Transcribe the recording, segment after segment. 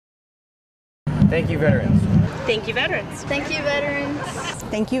Thank you, veterans. Thank you, veterans. Thank you, veterans.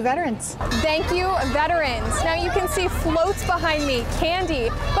 Thank you, veterans. Thank you, veterans. Now you can see floats behind me, candy,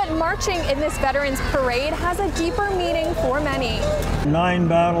 but marching in this Veterans Parade has a deeper meaning for many. 9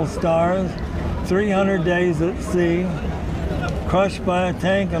 battle stars, 300 days at sea, crushed by a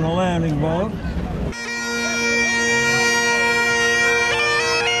tank and a landing boat.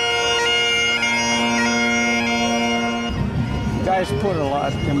 Guys put a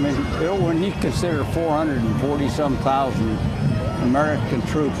lot, I mean, when you consider 440-some thousand American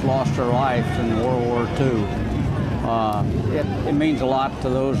troops lost their life in World War II, it means a lot to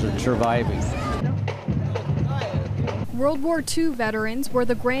those that are surviving. World War II veterans were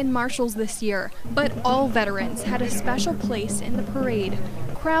the Grand Marshals this year, but all veterans had a special place in the parade.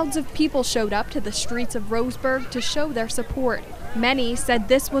 Crowds of people showed up to the streets of Roseburg to show their support. Many said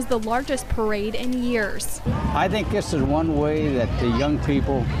this was the largest parade in years. I think this is one way that the young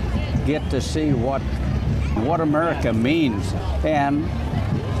people get to see what America means, and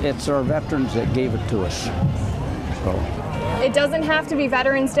it's our veterans that gave it to us. So. It doesn't have to be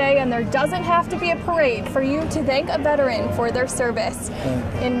Veterans Day, and there doesn't have to be a parade for you to thank a veteran for their service.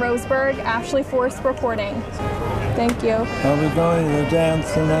 In Roseburg, Ashley Forst reporting. Thank you. Are we going to the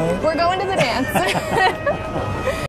dance tonight? We're going to the dance.